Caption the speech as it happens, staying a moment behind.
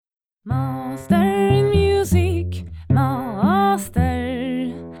Mastering music, mastering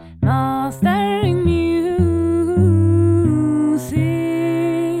music.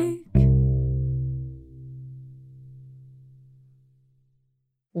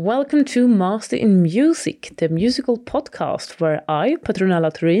 Welcome to Master in Music, the musical podcast where I,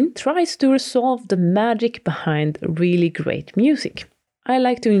 Petronella Turin, tries to resolve the magic behind really great music. I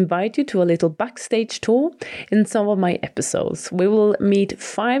like to invite you to a little backstage tour in some of my episodes. We will meet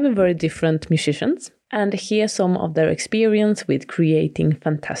 5 very different musicians and hear some of their experience with creating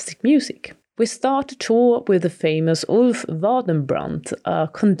fantastic music. We start the tour with the famous Ulf Wadenbrandt, a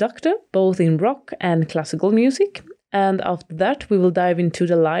conductor both in rock and classical music. And after that, we will dive into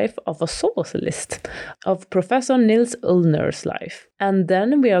the life of a soloist, of Professor Nils Ullner's life. And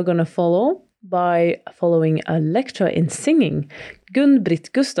then we are going to following a lecture in singing,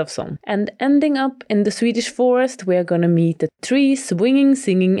 Gun-Britt Gustafsson. And ending up in the Swedish forest, we are going to meet the 3 swinging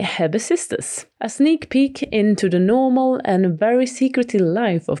singing Hebbe sisters. A sneak peek into the normal and very secretive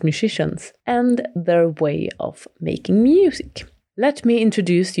life of musicians and their way of making music. Let me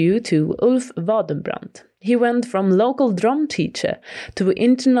introduce you to Ulf Wadenbrandt. He went from local drum teacher to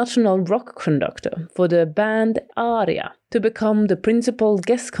international rock conductor for the band Aria, to become the principal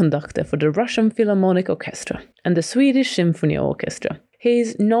guest conductor for the Russian Philharmonic Orchestra and the Swedish Symphony Orchestra. He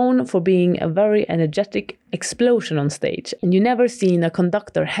is known for being a very energetic explosion on stage, and you never seen a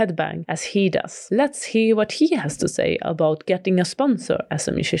conductor headbang as he does. Let's hear what he has to say about getting a sponsor as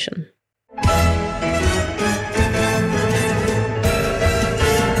a musician.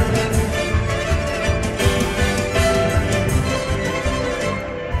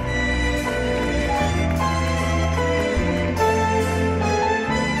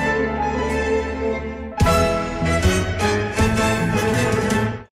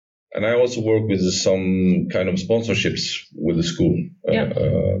 And I also work with some kind of sponsorships with the school.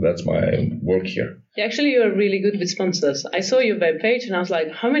 That's my work here. Yeah, actually, you're really good with sponsors. I saw your webpage and I was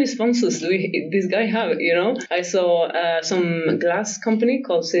like, how many sponsors do this guy have? You know, I saw some glass company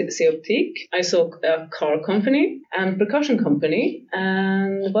called Seoptik. I saw a car company and percussion company.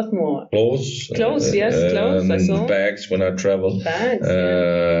 And what more? Clothes. Clothes, clothes. I saw. Bags when I travel. Bags.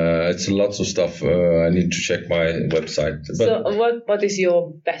 It's lots of stuff. I need to check my website. But so what is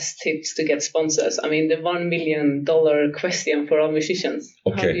your best tips to get sponsors? I mean, the $1 million question for all musicians.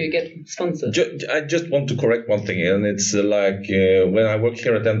 Okay. How do you get sponsors? I just want to correct one thing, and it's when I work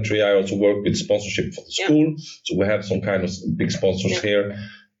here at M3, I also work with sponsorship for the school. So we have some kind of big sponsors here.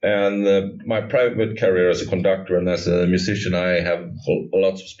 And my private career as a conductor and as a musician, I have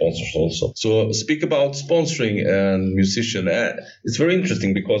lots of sponsors also. So speak about sponsoring and musician. It's very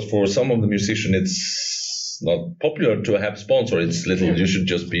interesting because for some of the musicians, it's not popular to have sponsor. It's little, you should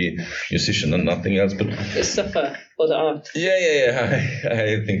just be musician and nothing else. But you suffer for the art. Yeah.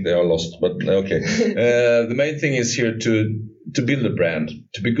 I think they are lost, but okay. The main thing is here to build a brand,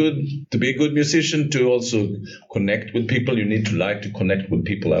 to be a good musician, to also connect with people. You need to like to connect with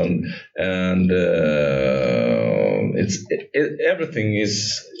people, and everything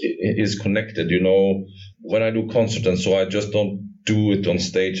is connected. You know, when I do concert and so I just don't do it on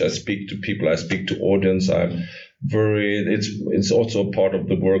stage. I speak to people. I speak to audience. It's also a part of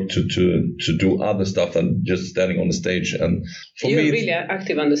the work to do other stuff than just standing on the stage. And for you're me, really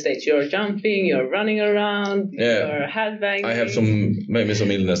active on the stage. You're jumping, you're running around, you're headbanging. I have maybe some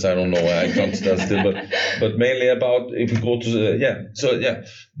illness. I don't know. I can't stand still. But mainly about if you go to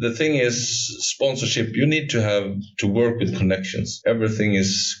the thing is sponsorship. You need to work with connections. Everything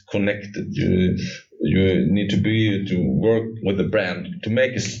is connected. You need to work with a brand, to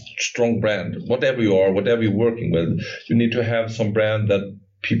make a strong brand. Whatever you are, whatever you're working with, you need to have some brand that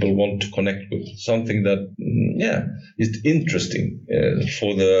people want to connect with. Something that, is interesting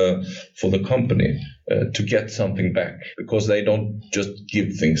for the company to get something back, because they don't just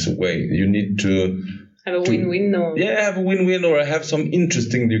give things away. You need to have a win-win, have a win-win, or have some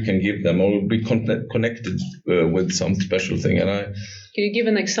interesting you can give them, or be connected with some special thing. And can you give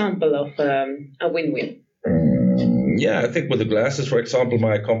an example of a win-win? I think with the glasses, for example,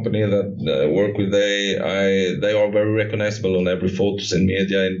 my company that I work with, they are very recognizable on every photos in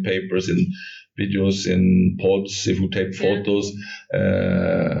media, in papers, in videos, in pods, if we take photos.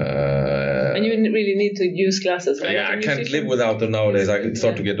 And you really need to use glasses, right? Yeah, I can't live without them nowadays. I can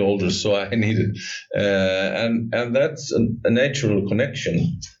start to get older, so I need it. And that's a natural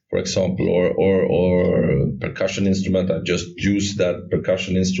connection. For example, or percussion instrument, I just use that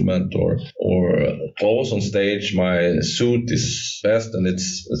percussion instrument, or clothes on stage. My suit is best, and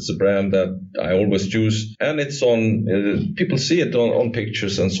it's a brand that I always use, and it's on. People see it on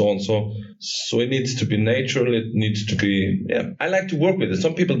pictures and so on. So it needs to be natural. It needs to be, I like to work with it.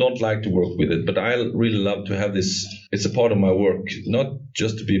 Some people don't like to work with it, but I really love to have this. It's a part of my work, not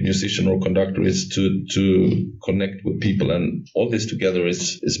just to be a musician or conductor. It's to connect with people, and all this together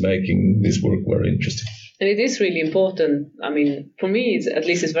is making this work very interesting. And it is really important. I mean, for me,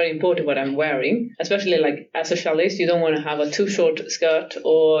 it's very important what I'm wearing, especially like as a cellist, you don't want to have a too short skirt,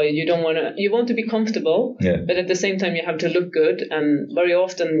 or you want to be comfortable, but at the same time, you have to look good. And very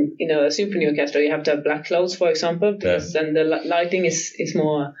often, a symphony orchestra, you have to have black clothes, for example, because then the lighting is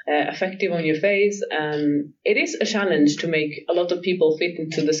more effective on your face. And it is a challenge to make a lot of people fit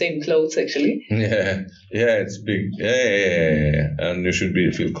into the same clothes, actually. Yeah, it's big. Yeah. And you should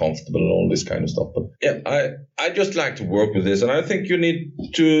feel comfortable and all this kind of stuff. But I just like to work with this, and I think you need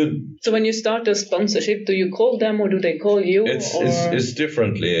to. So when you start a sponsorship, do you call them or do they call you? It's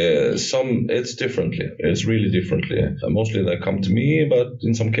differently. It's differently. It's really differently. Mostly they come to me, but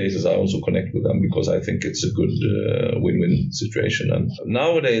in some cases I also connect with them because I think it's a good win-win situation. And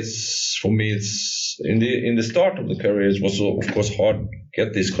nowadays, for me, it's in the start of the career, it was of course hard to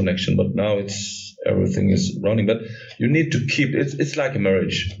get this connection, but now everything is running, but you need to keep it's like a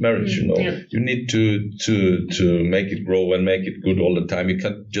marriage, you need to make it grow and make it good all the time. You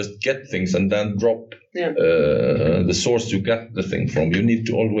can't just get things and then drop the source you got the thing from. You need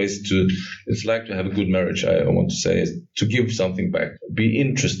to it's like to have a good marriage, I want to say, is to give something back, be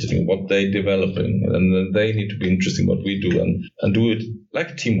interested in what they're developing, and then they need to be interested in what we do and do it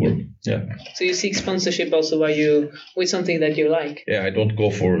like teamwork. So you seek sponsorship also with something that you like. I don't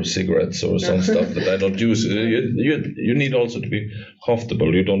go for cigarettes or some stuff that I don't use. You need also to be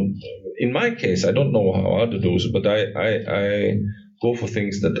comfortable. You don't. In my case, I don't know how others do it, but I go for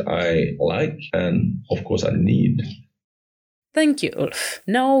things that I like and, of course, I need. Thank you, Ulf.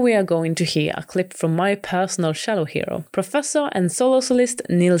 Now we are going to hear a clip from my personal cello hero, professor and solo cellist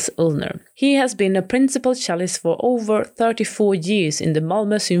Nils Ullner. He has been a principal cellist for over 34 years in the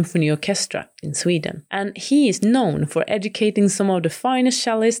Malmö Symphony Orchestra in Sweden, and he is known for educating some of the finest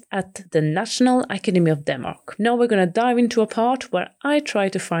cellists at the National Academy of Denmark. Now we're going to dive into a part where I try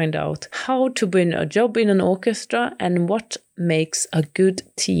to find out how to win a job in an orchestra and what makes a good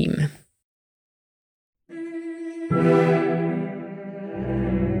team.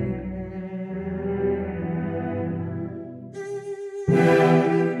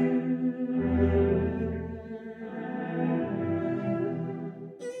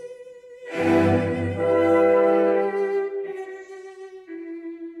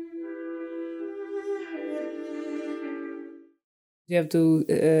 You have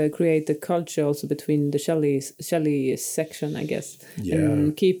to create a culture also between the cello section, I guess. Yeah.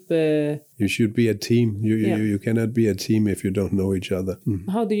 And keep. You should be a team. You cannot be a team if you don't know each other.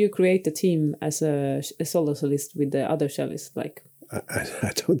 How do you create a team as a solo cellist with the other cellists? Like,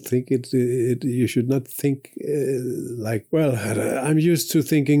 I don't think you should not think like. Well, I'm used to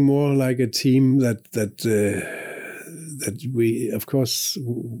thinking more like a team that we, of course,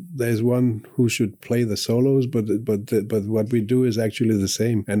 there's one who should play the solos, but what we do is actually the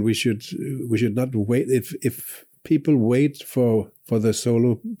same, and we should not wait. If people wait for the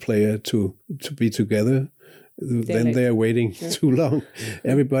solo player to be together, then they are waiting too long.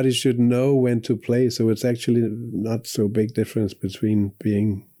 Everybody should know when to play, so it's actually not so big difference between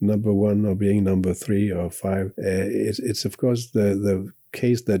being number one or being number 3 or 5. It's of course the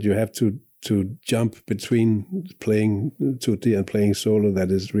case that you have to jump between playing tutti and playing solo,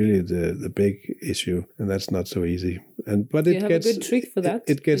 that is really the big issue, and that's not so easy. But it gets a good trick for that.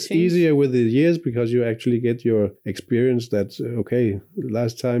 It gets easier with the years because you actually get your experience. That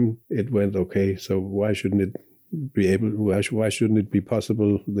last time it went okay, so why shouldn't it be able? Why shouldn't it be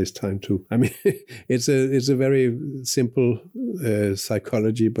possible this time too? I mean, it's a very simple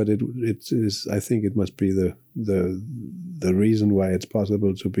psychology, but it is. I think it must be the reason why it's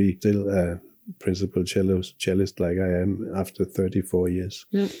possible to be still a principal cellist like I am after 34 years.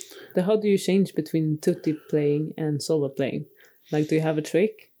 Yeah. How do you change between tutti playing and solo playing? Like, do you have a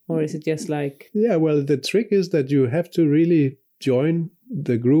trick, or is it just like? Yeah, well, the trick is that you have to really join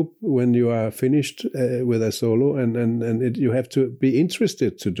the group when you are finished with a solo, and you have to be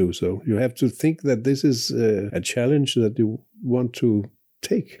interested to do so. You have to think that this is a challenge that you want to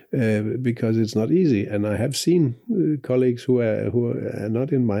take because it's not easy. And I have seen colleagues who are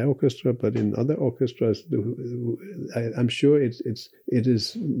not in my orchestra but in other orchestras. I'm sure it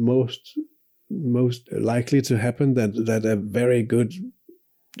is most likely to happen that a very good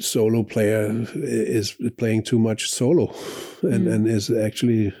solo player is playing too much solo and is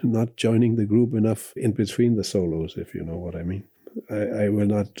actually not joining the group enough in between the solos, if you know what I mean. I will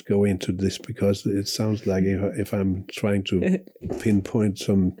not go into this because it sounds like if I'm trying to pinpoint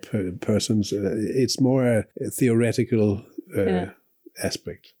some persons, it's more a theoretical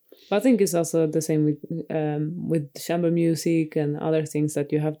aspect. I think it's also the same with chamber music and other things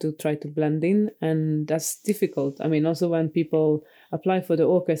that you have to try to blend in, and that's difficult. I mean, also when people apply for the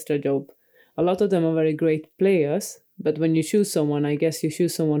orchestra job, a lot of them are very great players, but when you choose someone, I guess you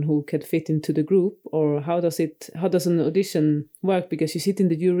choose someone who can fit into the group. Or how does an audition work? Because you sit in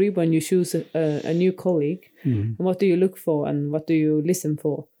the jury when you choose a new colleague. And what do you look for and what do you listen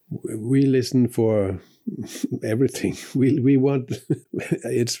for? We listen for everything. We want.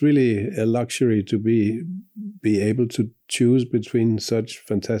 It's really a luxury to be able to choose between such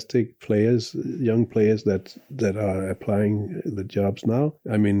fantastic players, young players that are applying the jobs now.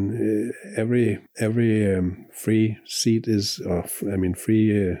 I mean, every free seat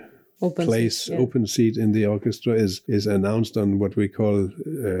free open place, seat, open seat in the orchestra is announced on what we call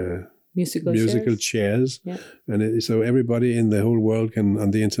musical chairs. Yeah. And so everybody in the whole world can,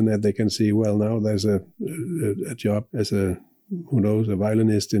 on the internet, they can see, well, now there's a job as a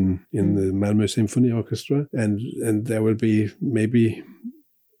violinist in the Malmö Symphony Orchestra, and there will be maybe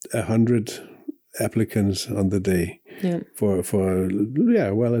 100 applicants on the day. For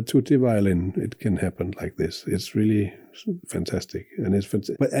a tutti violin, it can happen like this. It's really fantastic, and it's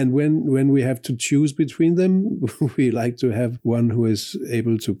fantastic. And when we have to choose between them, we like to have one who is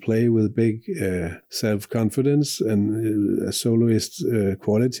able to play with big self-confidence and soloist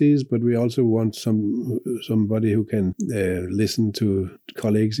qualities, but we also want somebody who can listen to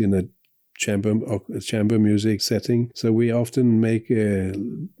colleagues in a chamber music setting. So we often make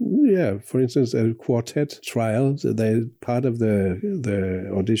for instance, a quartet trial. So part of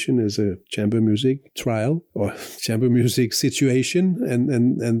the audition is a chamber music trial or chamber music situation,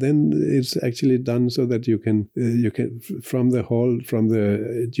 and then it's actually done so that you can from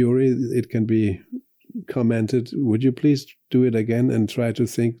the jury, it can be commented, would you please do it again and try to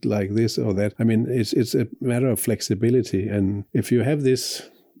think like this or that. I mean, it's a matter of flexibility, and if you have this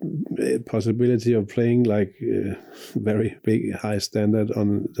possibility of playing like very big high standard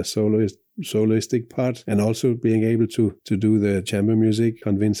on the soloistic part, and also being able to do the chamber music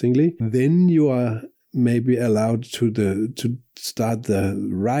convincingly, then you are maybe allowed to start the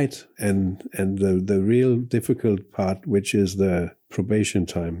right and the real difficult part, which is the probation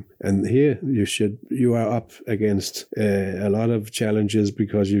time. And here you are up against a lot of challenges,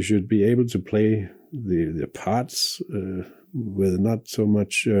 because you should be able to play the parts with not so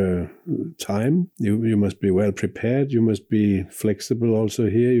much time. You must be well prepared. You must be flexible also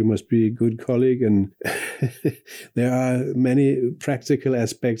here. You must be a good colleague. And there are many practical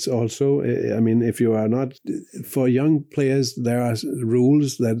aspects also. I mean, if you are not, for young players, there are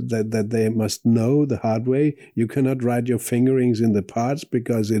rules that they must know the hard way. You cannot write your fingerings in the parts,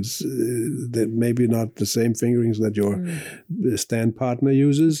 because it's maybe not the same fingerings that your stand partner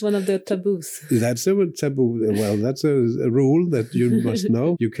uses. One of the taboos. That's a taboo. Well, that's a rule that you must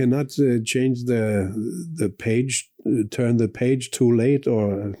know. You cannot change the page, turn the page too late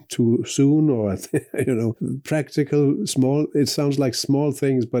or too soon, or practical small. It sounds like small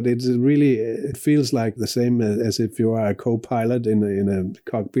things, but it feels like the same as if you are a co-pilot in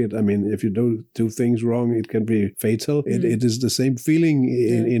a cockpit. I mean, if you do things wrong, it can be fatal. It is the same feeling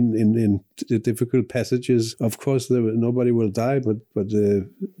in the difficult passages. Of course, nobody will die, but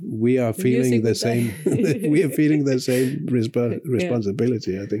we are feeling the same. We are feeling the same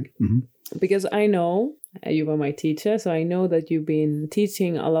responsibility, I think. Mm-hmm. Because I know you were my teacher, so I know that you've been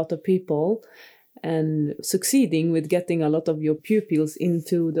teaching a lot of people and succeeding with getting a lot of your pupils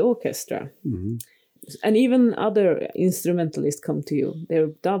into the orchestra. Mm-hmm. And even other instrumentalists come to you.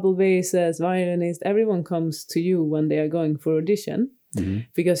 They're double basses, violinists, everyone comes to you when they are going for audition. Mm-hmm.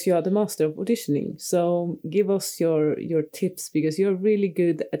 Because you are the master of auditioning. So give us your tips, because you're really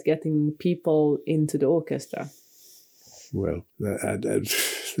good at getting people into the orchestra. Well,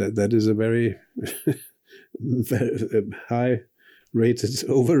 that is a very, very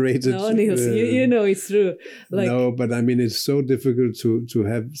overrated. No, Niels, you know it's true. No, but I mean, it's so difficult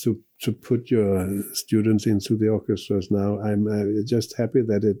to put your students into the orchestras now. I'm just happy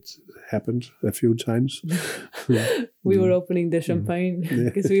that it happened a few times. We were opening the champagne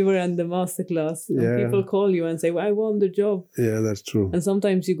because we were in the masterclass, and people call you and say, well, I won the job. Yeah, that's true. And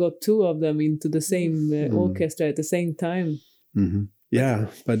sometimes you got two of them into the same orchestra at the same time. Mm-hmm. Yeah,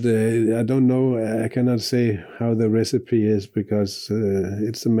 but I don't know. I cannot say how the recipe is, because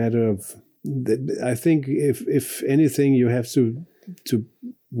it's a matter of. I think if anything, you have to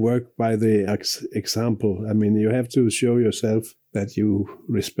work by the example. I mean, you have to show yourself that you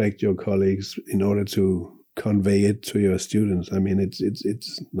respect your colleagues in order to convey it to your students. I mean,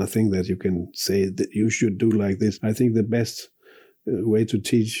 it's nothing that you can say that you should do like this. I think the best way to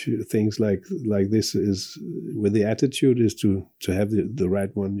teach things like this is with the attitude is to have the right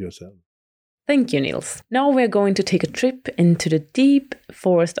one yourself. Thank you, Nils. Now we're going to take a trip into the deep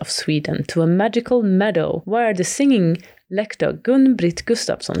forest of Sweden to a magical meadow where the singing lector Gun-Britt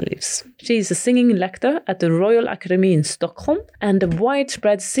Gustafsson lives. She is a singing lector at the Royal Academy in Stockholm and a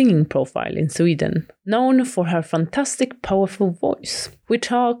widespread singing profile in Sweden, known for her fantastic, powerful voice. We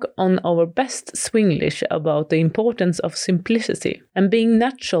talk on our best Swinglish about the importance of simplicity and being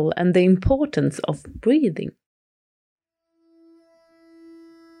natural and the importance of breathing.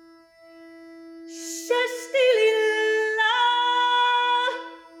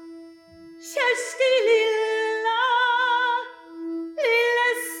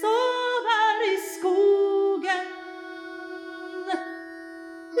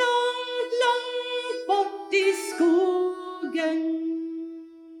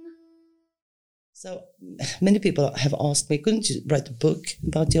 So many people have asked me, couldn't you write a book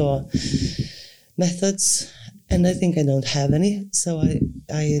about your methods? And I think I don't have any. So I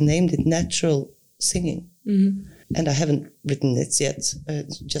named it Natural Singing. Mm-hmm. And I haven't written it yet.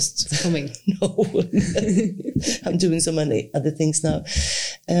 Just coming. No. I'm doing so many other things now.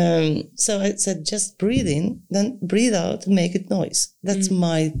 So I said, just breathe in, then breathe out and make it noise. That's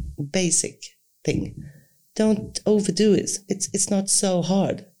my basic thing. Don't overdo it. It's not so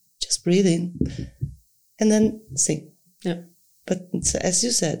hard. Just breathe in and then sing. Yeah. But as you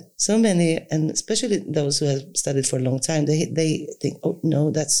said, so many, and especially those who have studied for a long time, they think, oh,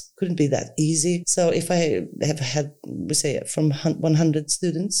 no, that couldn't be that easy. So if I have had, we say, from 100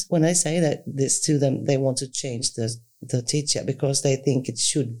 students, when I say that this to them, they want to change the teacher because they think it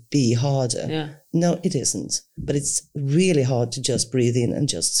should be harder. Yeah. No, it isn't. But it's really hard to just breathe in and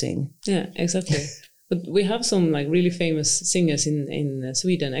just sing. Yeah, exactly. But we have some like really famous singers in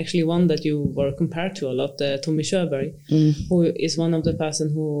Sweden. Actually, one that you were compared to a lot, Tommy Sjöberg, who is one of the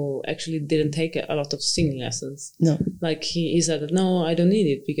person who actually didn't take a lot of singing lessons. No, like he said, no, I don't need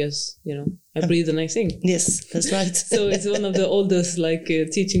it because I breathe and I sing. Yes, that's right. So it's one of the oldest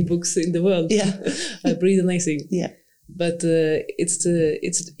teaching books in the world. Yeah, I breathe and I sing. Yeah. But it's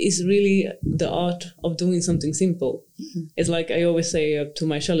really the art of doing something simple. Mm-hmm. It's like I always say to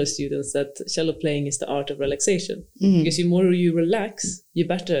my cello students that cello playing is the art of relaxation. Mm-hmm. Because the more you relax, the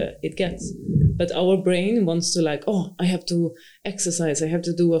better it gets. But our brain wants to I have to exercise, I have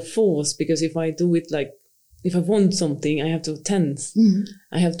to do a force, because if I do it if I want something, I have to tense. Mm-hmm.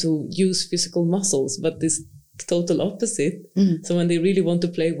 I have to use physical muscles, but this total opposite. Mm. So when they really want to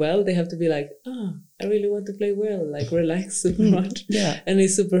play well, they have to be I really want to play well, relax super much. Yeah. And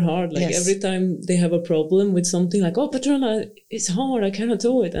it's super hard. Every time they have a problem with something, Patrona, it's hard, I cannot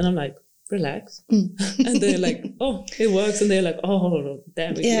do it. And I'm like, relax. Mm. And they're like, oh, it works. And they're like, oh,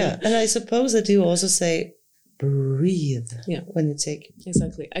 damn it. Yeah. And I suppose that you also say, breathe when you take.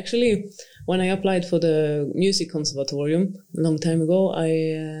 Exactly. Actually, when I applied for the music conservatorium a long time ago,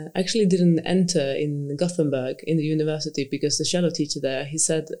 I actually didn't enter in Gothenburg in the university because the cello teacher there, he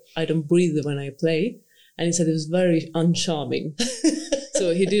said I don't breathe when I play, and he said it was very uncharming.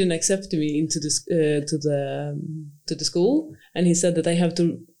 So he didn't accept me into to the school, and he said that I have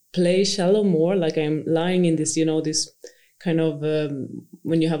to play cello more, like I'm lying in this this kind of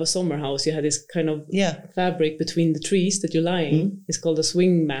when you have a summer house, you have this kind of fabric between the trees that you're lying. Mm-hmm. It's called a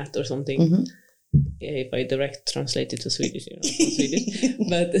swing mat or something. Mm-hmm. If I direct translate it to Swedish, from Swedish.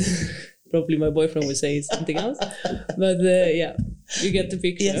 But probably my boyfriend would say something else. But you get the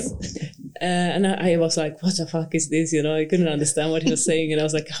picture. Yes. And I was like, what the fuck is this? I couldn't understand what he was saying. And I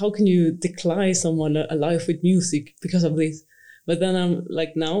was like, how can you decline someone a life with music because of this? But then I'm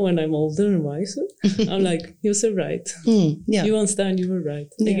like, now when I'm older and wiser, I'm like, you're so right. You understand, you were right.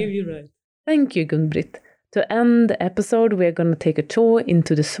 I give you right. Thank you, Gun-Britt. To end the episode, we're going to take a tour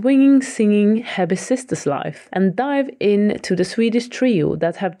into the swinging, singing Hebby Sisters' life and dive into the Swedish trio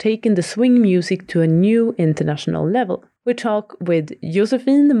that have taken the swing music to a new international level. We talk with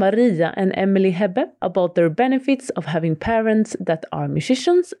Josefine, Maria and Emily Hebbe about their benefits of having parents that are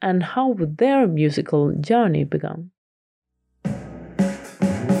musicians and how their musical journey began.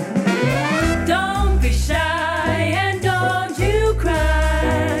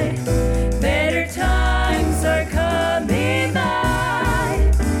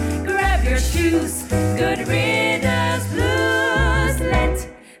 Good riddance blues. Let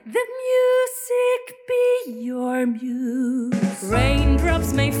the music be your muse.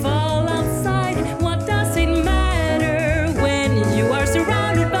 Raindrops may fall outside. What does it matter when you are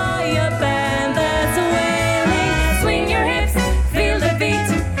surrounded by a band that's wailing? Swing your hips, feel the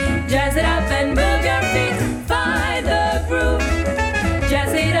beat, jazz it up and move your feet.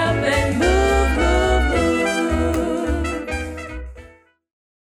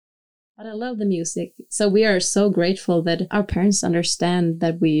 love the music. So we are so grateful that our parents understand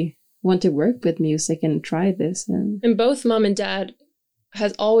that we want to work with music and try this. And both mom and dad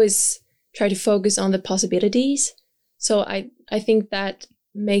has always tried to focus on the possibilities. So I think that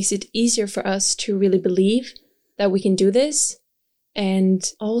makes it easier for us to really believe that we can do this. And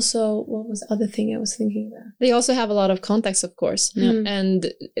also, what was the other thing I was thinking about? They also have a lot of contacts, of course. Yeah.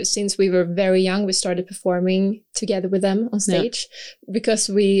 And since we were very young, we started performing together with them on stage because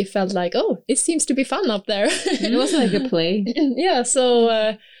we felt like, oh, it seems to be fun up there. It was like a play. Yeah,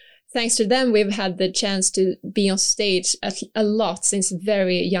 so thanks to them, we've had the chance to be on stage a lot since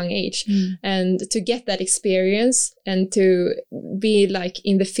very young age. And to get that experience and to be like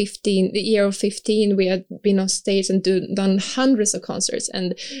in the year of 15, we had been on stage and done hundreds of concerts.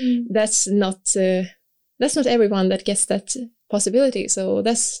 And that's not everyone that gets that possibility. So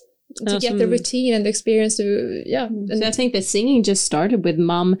that's to get the routine and the experience to, And I think the singing just started with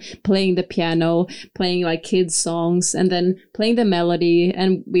mom playing the piano, playing like kids' songs, and then playing the melody,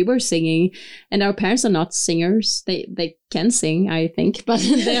 and we were singing. And our parents are not singers. They can sing, I think, but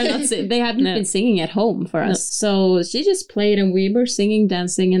they are not. They haven't been singing at home for us. So she just played, and we were singing,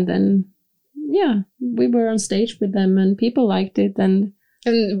 dancing, and then we were on stage with them, and people liked it. And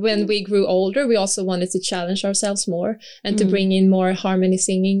when we grew older, we also wanted to challenge ourselves more and to bring in more harmony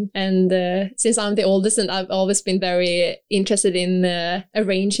singing. And since I'm the oldest, and I've always been very interested in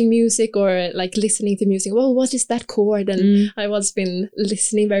arranging music or like listening to music. Well, what is that chord? And I've always been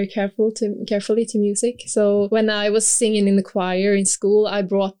listening very carefully to music. So when I was singing in the choir in school, I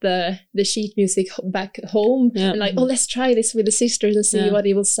brought the sheet music back home and like, let's try this with the sisters and see what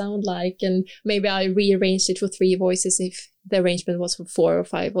it will sound like. And maybe I rearranged it for 3 voices if the arrangement was for 4 or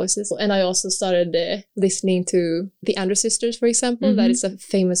 5 voices. And I also started listening to the Andrews Sisters, for example. That is a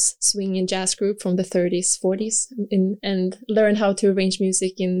famous swing and jazz group from the 30s, 40s, and learned how to arrange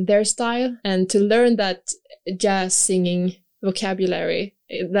music in their style. And to learn that jazz singing vocabulary,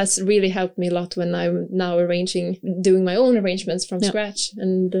 that's really helped me a lot when I'm now doing my own arrangements from scratch.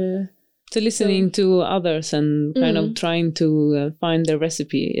 And so listening to others and kind of trying to find the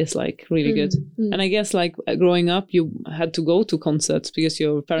recipe is like really good. And I guess like growing up, you had to go to concerts because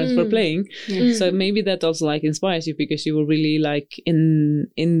your parents were playing. So maybe that also like inspires you because you were really like in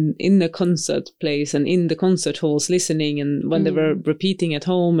the concert place and in the concert halls listening, and when they were repeating at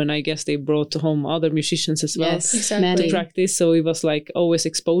home, and I guess they brought home other musicians as well to practice. So it was like always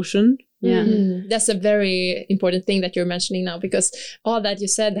exposure. Yeah, that's a very important thing that you're mentioning now, because all that you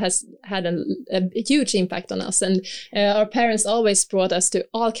said has had a huge impact on us. And our parents always brought us to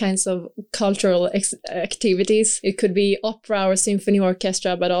all kinds of cultural activities. It could be opera or symphony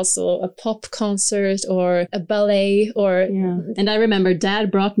orchestra, but also a pop concert or a ballet or... And I remember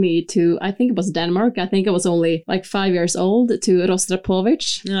Dad brought me to, I think it was Denmark. I think I was only like 5 years old, to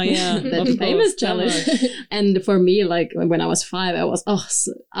Rostropovich. Oh, yeah. The famous cello. And for me, like when I was 5,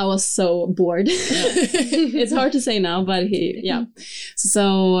 I was so bored. It's hard to say now, but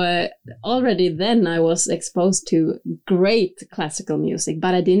so already then I was exposed to great classical music,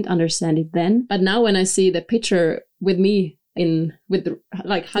 but I didn't understand it then. But now when I see the picture with me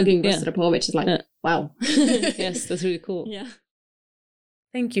like hugging Rostropovich, it's like wow. Yes, that's really cool. Yeah.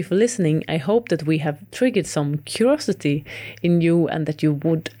 Thank you for listening. I hope that we have triggered some curiosity in you and that you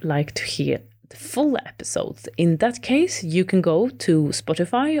would like to hear the full episodes. In that case, you can go to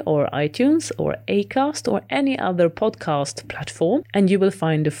Spotify or iTunes or Acast or any other podcast platform, and you will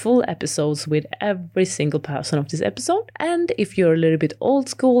find the full episodes with every single person of this episode. And if you're a little bit old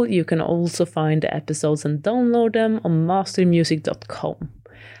school, you can also find the episodes and download them on mastermusic.com.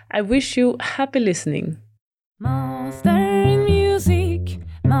 I wish you happy listening. Master